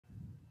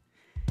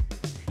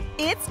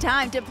It's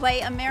time to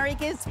play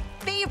America's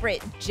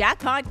favorite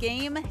jackpot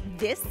game.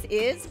 This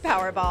is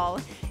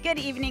Powerball. Good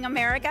evening,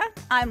 America.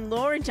 I'm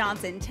Laura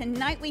Johnson.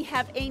 Tonight we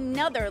have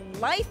another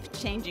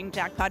life-changing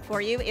jackpot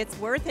for you. It's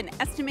worth an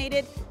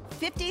estimated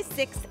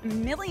 $56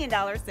 million,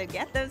 so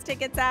get those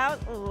tickets out.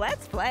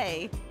 Let's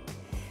play.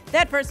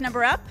 That first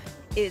number up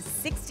is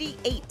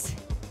 68.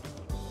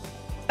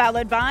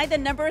 Followed by the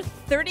number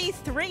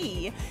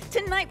 33.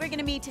 Tonight we're going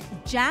to meet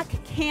Jack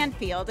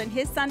Canfield and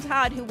his son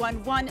Todd, who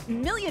won $1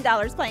 million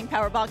playing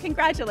Powerball.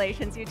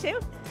 Congratulations, you two.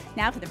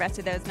 Now for the rest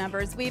of those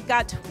numbers, we've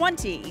got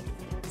 20,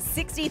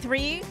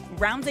 63,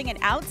 rounding it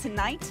out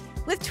tonight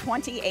with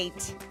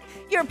 28.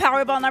 Your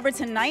Powerball number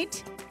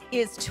tonight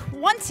is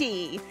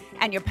 20,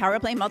 and your Power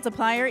Play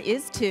multiplier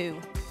is 2.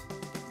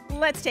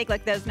 Let's take a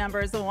look at those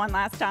numbers one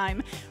last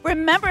time.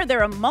 Remember,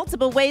 there are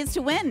multiple ways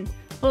to win.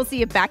 We'll see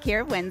you back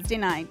here Wednesday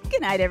night.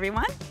 Good night,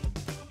 everyone.